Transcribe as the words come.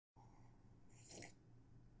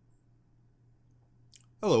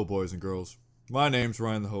Hello boys and girls, my name's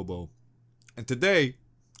Ryan the Hobo, and today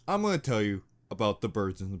I'm going to tell you about the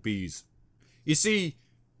birds and the bees. You see,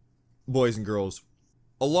 boys and girls,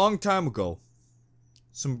 a long time ago,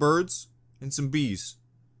 some birds and some bees,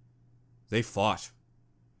 they fought.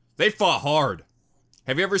 They fought hard.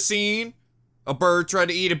 Have you ever seen a bird try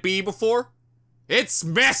to eat a bee before? It's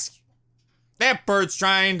messy. That bird's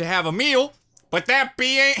trying to have a meal, but that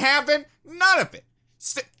bee ain't having none of it.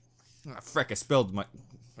 Frick, I spilled my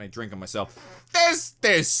drink on myself.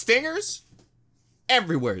 There's stingers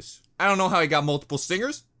everywhere. I don't know how he got multiple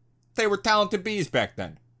stingers. They were talented bees back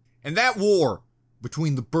then. And that war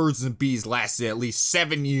between the birds and the bees lasted at least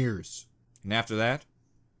 7 years. And after that,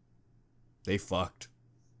 they fucked.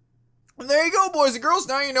 And there you go, boys and girls.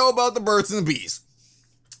 Now you know about the birds and the bees.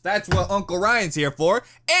 That's what Uncle Ryan's here for.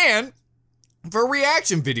 And for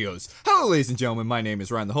reaction videos. Hello, ladies and gentlemen. My name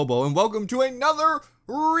is Ryan the Hobo, and welcome to another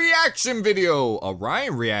reaction video. A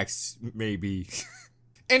Ryan reacts, maybe.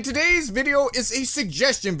 And today's video is a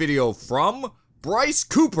suggestion video from Bryce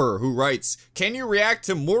Cooper, who writes, "Can you react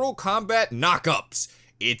to Mortal Kombat Knock-ups?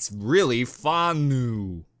 It's really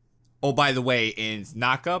fun." Oh, by the way, in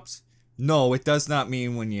knock-ups, no, it does not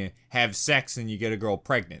mean when you have sex and you get a girl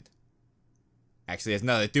pregnant. Actually, it has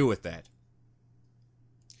nothing to do with that.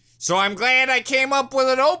 So I'm glad I came up with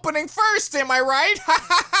an opening first, am I right? Ha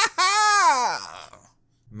ha ha ha!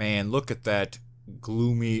 Man, look at that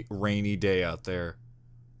gloomy, rainy day out there.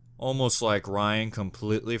 Almost like Ryan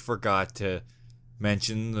completely forgot to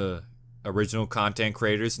mention the original content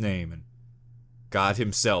creator's name, and God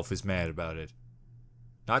himself is mad about it.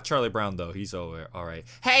 Not Charlie Brown, though. He's alright.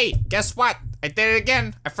 Hey, guess what? I did it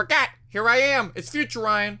again. I forgot. Here I am. It's future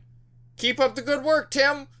Ryan. Keep up the good work,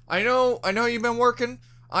 Tim. I know you've been working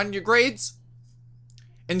on your grades.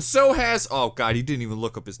 And so has, oh God, you didn't even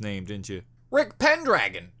look up his name, didn't you? Rick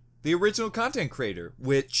Pendragon, the original content creator,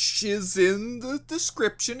 which is in the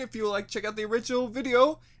description if you would like to check out the original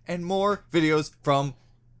video and more videos from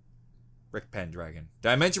Rick Pendragon. Did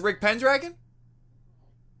I mention Rick Pendragon?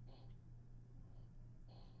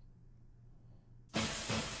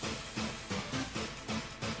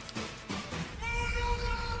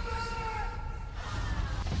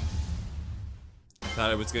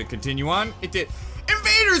 Thought it was gonna continue on. It did.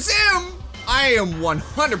 Invader Zim! I am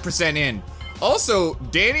 100% in. Also,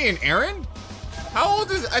 Danny and Aaron? How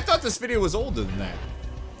old is it? I thought this video was older than that.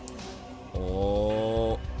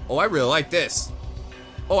 Oh, I really like this.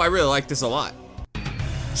 Oh, I really like this a lot.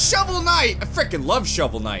 Shovel Knight! I freaking love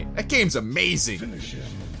Shovel Knight. That game's amazing. Finish him.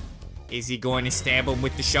 Is he going to stab him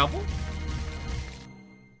with the shovel?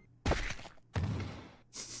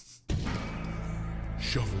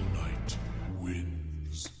 Shovel Knight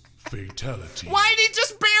wins. Fatality. Why did he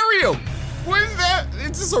just bury him? Wouldn't that,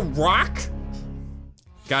 is this a rock?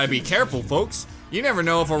 Gotta be careful, folks. You never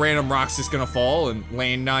know if a random rock's just gonna fall and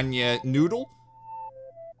land on your noodle.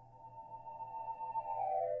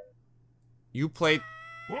 You played.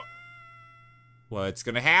 What? What's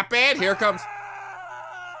gonna happen? Here comes.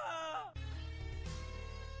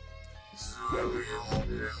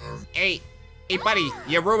 Hey, buddy,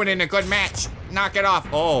 you're ruining a good match. Knock it off.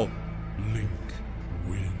 Oh. Link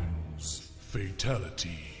wins.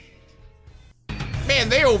 Fatality. Man,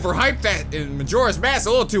 they overhyped that in Majora's Mask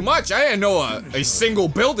a little too much. I didn't know a single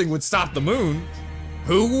building would stop the moon.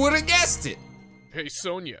 Who would have guessed it? Hey,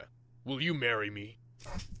 Sonia, will you marry me?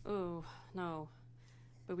 Oh, no.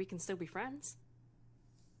 But we can still be friends?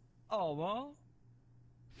 Oh, well.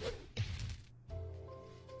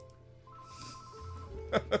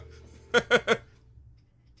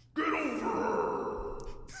 Get over her!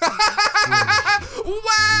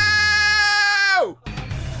 Wow!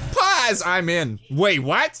 Pause, I'm in. Wait,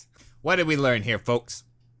 what? What did we learn here, folks?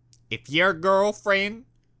 If your girlfriend,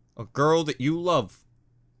 a girl that you love,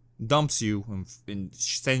 dumps you and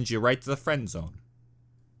sends you right to the friend zone,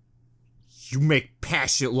 you make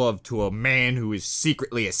passionate love to a man who is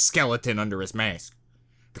secretly a skeleton under his mask.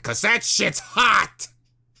 Because that shit's hot!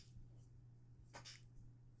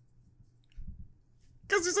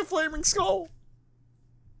 Because he's a flaming skull.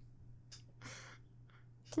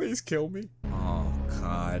 Please kill me. Oh,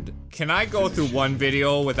 God. Can I go through one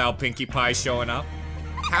video without Pinkie Pie showing up?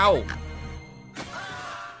 How?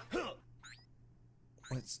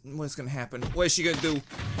 What's gonna happen? What is she gonna do?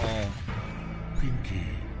 Oh. Pinkie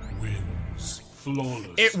wins.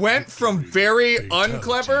 Flawless. It went from very Fatality.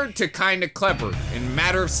 unclever to kinda clever in a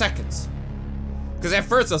matter of seconds. Because at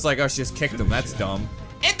first I was like, oh, she just kicked him. That's dumb.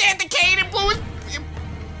 And then the cane blew his...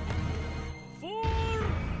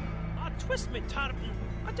 Twist me, Tartan.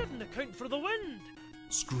 I didn't account for the wind.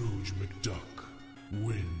 Scrooge McDuck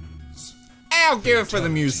wins. I'll give it for the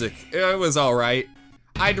music. It was alright.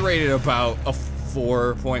 I'd rate it about a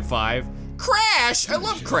 4.5. Crash! I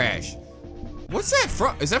love Crash. What's that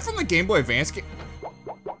from? Is that from the Game Boy Advance game?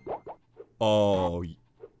 Oh.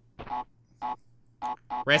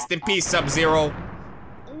 Rest in peace, Sub-Zero.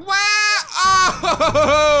 Wow!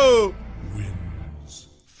 Oh! Wins.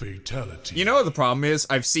 Fatality. You know what the problem is?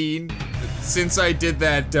 I've seen, since I did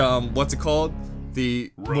that, what's it called?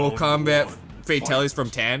 The Mortal Kombat fatalities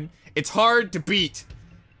from 10. It's hard to beat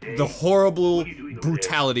the horrible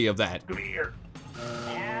brutality of that. Come here.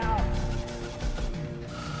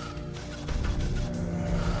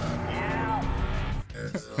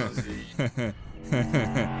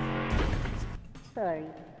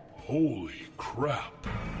 Holy crap.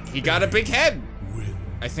 He got a big head, Wins.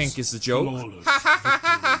 I think is the joke. Flawless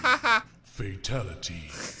Fatality.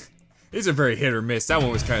 These are very hit or miss. That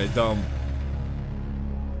one was kind of dumb.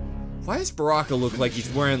 Why does Baraka look like he's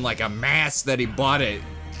wearing like a mask that he bought at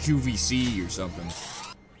QVC or something?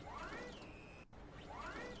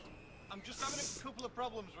 I'm just having a couple of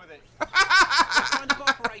problems with it. What kind of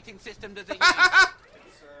operating system does it use?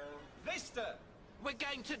 It's, Vista. We're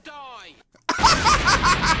going to die.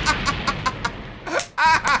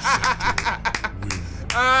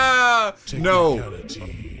 No.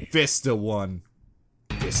 Technicality. Vista won.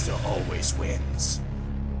 Vista always wins.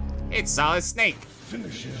 It's Solid Snake.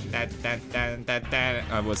 Finish him. That.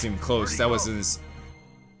 I wasn't even close. That wasn't his.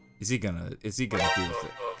 Is he gonna do with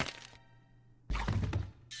it?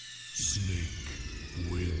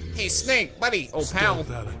 Snake wins. Hey, Snake, buddy. Oh, pal.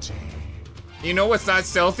 Stealthality. You know what's not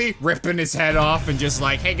stealthy? Ripping his head off and just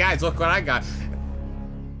like, hey guys, look what I got.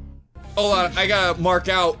 Hold on, I gotta mark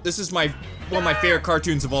out. This is one of my favorite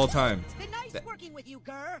cartoons of all time. It's been nice working with you,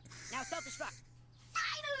 Gurr. Now self-destruct.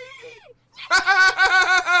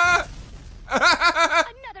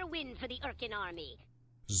 Another win for the Urkin army.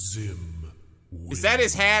 Zim wins. Is that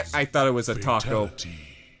his hat? I thought it was a taco. Fatality.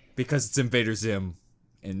 Because it's Invader Zim.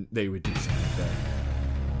 And they would do something like that.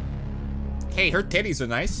 Hey, her titties are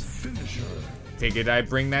nice. Finisher. Figured I'd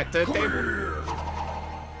bring that to the table.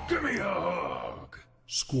 Give me a hug.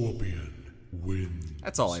 Scorpion wins.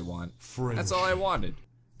 That's all I want. Friendship. That's all I wanted.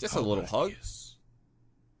 Just a little hug. Yes.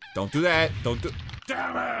 Don't do that. Don't do.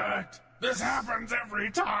 Damn it! This happens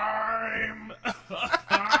every time.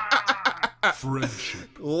 Friendship.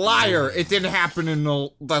 Liar! It didn't happen in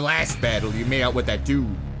the last battle you made out with that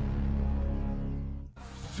dude.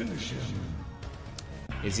 Finish him.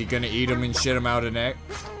 Is he gonna eat him and shit him out of neck?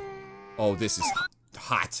 Oh, this is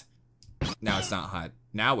hot. Now it's not hot.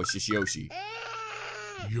 Now it's just Yoshi.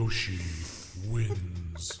 Yoshi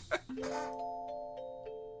wins.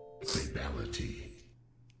 Fatality.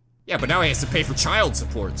 Yeah, but now he has to pay for child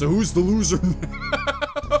support, so who's the loser?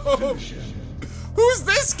 Who's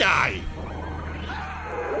this guy?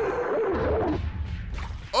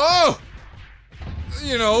 Oh!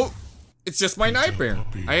 You know, it's just my nightmare.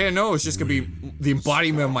 I didn't know it was just gonna be the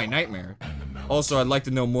embodiment of my nightmare. Also, I'd like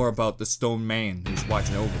to know more about the Stone Man who's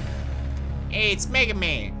watching over. Hey, it's Mega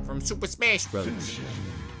Man from Super Smash Bros.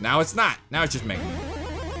 Now it's not. Now it's just Mega Man.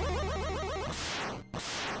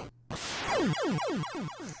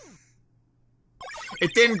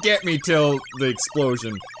 It didn't get me till the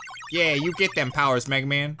explosion. Yeah, you get them powers, Mega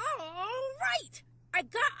Man. All right, I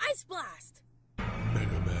got Ice Blast.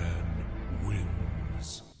 Mega Man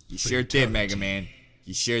wins. You sure did, Mega Man.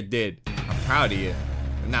 You sure did. I'm proud of you.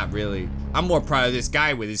 Not really. I'm more proud of this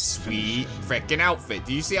guy with his sweet frickin' outfit.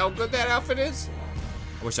 Do you see how good that outfit is?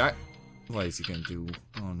 I wish I... What is he gonna do?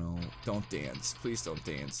 Oh no. Don't dance. Please don't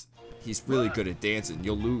dance. He's really good at dancing.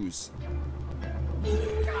 You'll lose.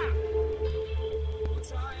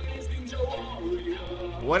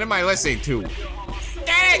 What am I listening to? Get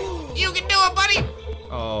it! You can do it, buddy!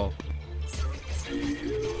 Oh.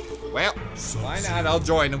 Well, why not? I'll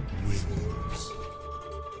join him.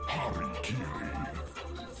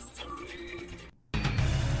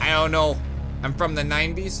 I don't know. I'm from the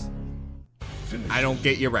 90s. I don't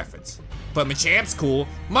get your reference. But Machamp's cool.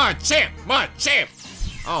 Machamp! Machamp!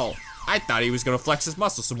 Oh, I thought he was gonna flex his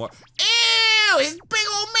muscles some more. Ew! His big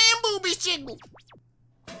old man booby jiggle!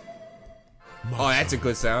 Oh, that's a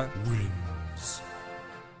good sound. Wins.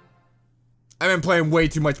 I've been playing way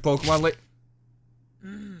too much Pokemon lately.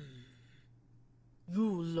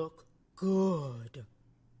 You look good.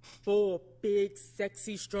 4 big,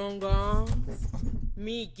 sexy, strong arms.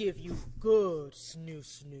 Me give you good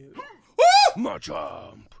snoo.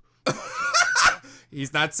 Machamp.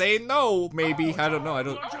 He's not saying no, maybe. I don't know. I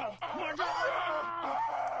don't. Wins.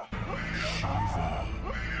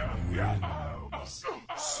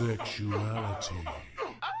 Sexuality.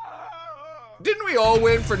 Didn't we all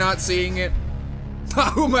win for not seeing it?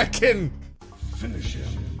 Who am I kidding? Finish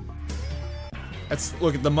him. Let's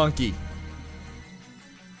look at the monkey.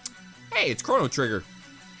 Hey, it's Chrono Trigger.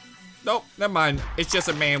 Nope, never mind. It's just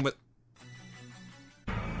a man with...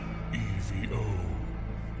 EVO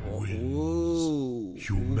wins. Ooh.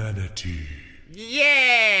 Humanity.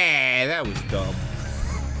 Yeah, that was dumb.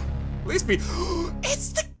 At least be... It's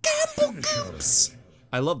the Kombat Kock-ups!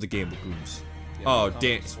 I love the Kombat Kock-ups. Oh,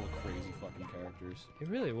 damn. Full of crazy fucking characters. It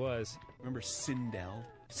really was. Remember Sindel?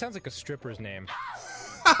 It sounds like a stripper's name.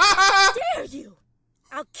 Dare you!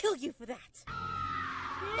 I'll kill you for that.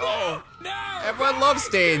 Oh, no! Everyone loves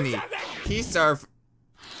Stanley. He's our...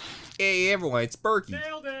 Hey, everyone, it's Berkey.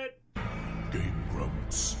 Nailed it! Game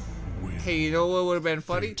Grumps win. Hey, you know what would have been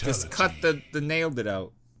funny? Just cut the nailed it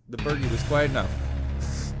out. The Berkey was quite enough.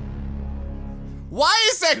 Why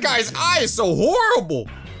is that guy's eye so horrible?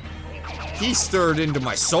 He stirred into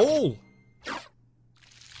my soul.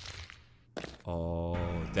 Oh,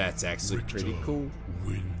 that's actually pretty cool.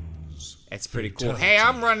 Wins. That's pretty cool. Hey,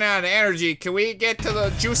 I'm running out of energy. Can we get to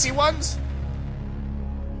the juicy ones?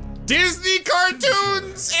 Disney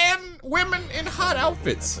cartoons and women in hot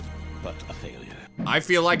outfits. But a failure. I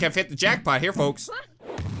feel like I've hit the jackpot here, folks.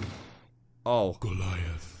 Oh.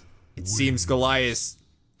 Goliath. It seems Goliath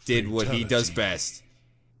did what he does best.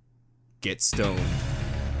 Get stoned.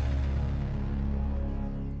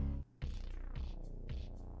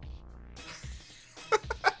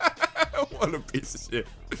 What a piece of shit.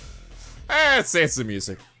 Let's say it's the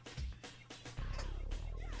music.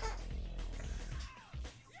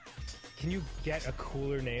 Can you get a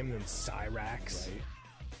cooler name than Cyrax? Right.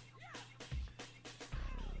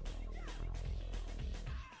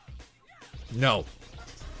 No.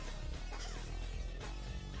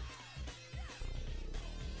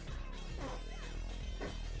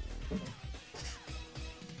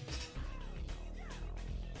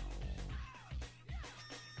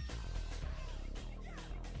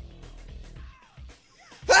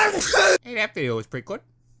 Hey, that video was pretty good.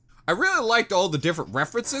 I really liked all the different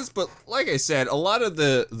references, but like I said, a lot of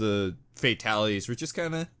the fatalities were just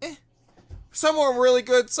kind of eh. Some were really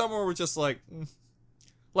good, some were just like,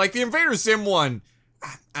 like the Invader Zim one.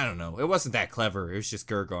 I don't know. It wasn't that clever. It was just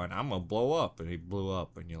Gur going, "I'm gonna blow up," and he blew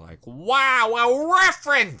up, and you're like, "Wow, a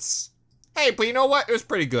reference!" Hey, but you know what? It was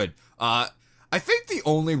pretty good. I think the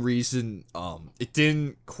only reason it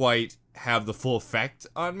didn't quite have the full effect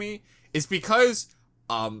on me is because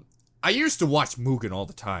I used to watch Mugen all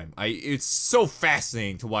the time. It's so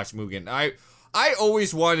fascinating to watch Mugen. I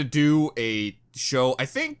always wanted to do a show. I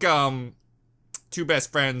think Two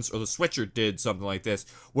Best Friends or the Switcher did something like this,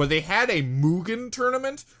 where they had a Mugen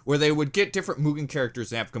tournament where they would get different Mugen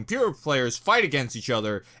characters and have computer players fight against each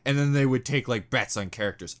other, and then they would take like bets on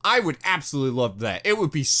characters. I would absolutely love that. It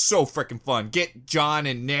would be so freaking fun. Get John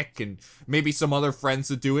and Nick and maybe some other friends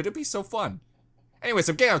to do it. It'd be so fun. Anyways,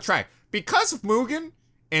 I'm getting off track. Because of Mugen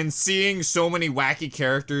and seeing so many wacky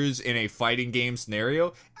characters in a fighting game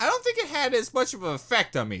scenario, I don't think it had as much of an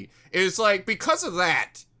effect on me. It's like, because of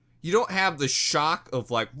that, you don't have the shock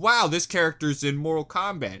of like, wow, this character's in Mortal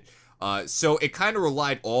Kombat. So it kind of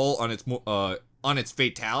relied all on its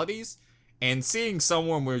fatalities, and seeing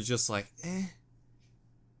someone was just like, eh,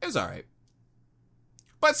 it was alright.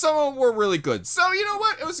 But some of them were really good. So you know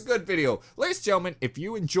what? It was a good video. Ladies and gentlemen, if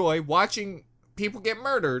you enjoy watching people get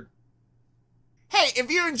murdered, hey,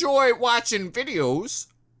 if you enjoy watching videos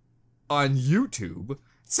on YouTube,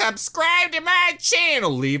 subscribe to my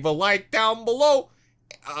channel. Leave a like down below.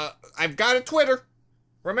 I've got a Twitter.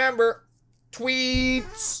 Remember,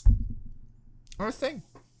 tweets are a thing.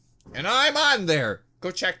 And I'm on there.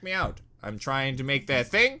 Go check me out. I'm trying to make that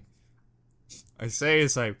thing. I say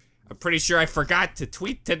is I'm pretty sure I forgot to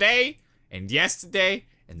tweet today and yesterday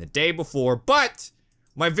and the day before, but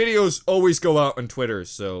my videos always go out on Twitter,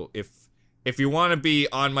 so if you want to be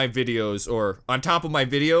on my videos or on top of my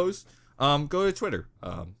videos, go to Twitter.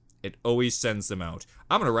 It always sends them out.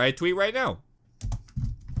 I'm gonna write a tweet right now.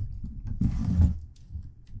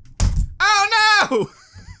 Oh no!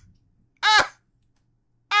 Ah!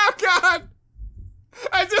 Oh god!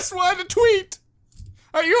 I just wanted to tweet.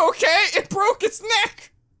 Are you okay? It broke its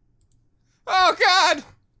neck. Oh god!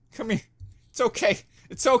 Come here. It's okay.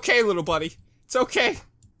 It's okay, little buddy. It's okay.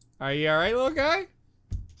 Are you alright, little guy?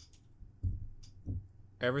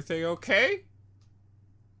 Everything okay?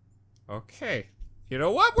 Okay. You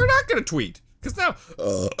know what? We're not gonna tweet. Because now,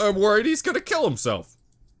 I'm worried he's gonna kill himself.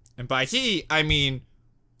 And by he, I mean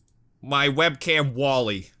my webcam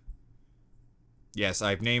Wally. Yes,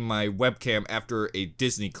 I've named my webcam after a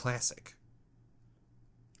Disney classic.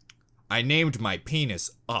 I named my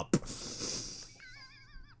penis Up.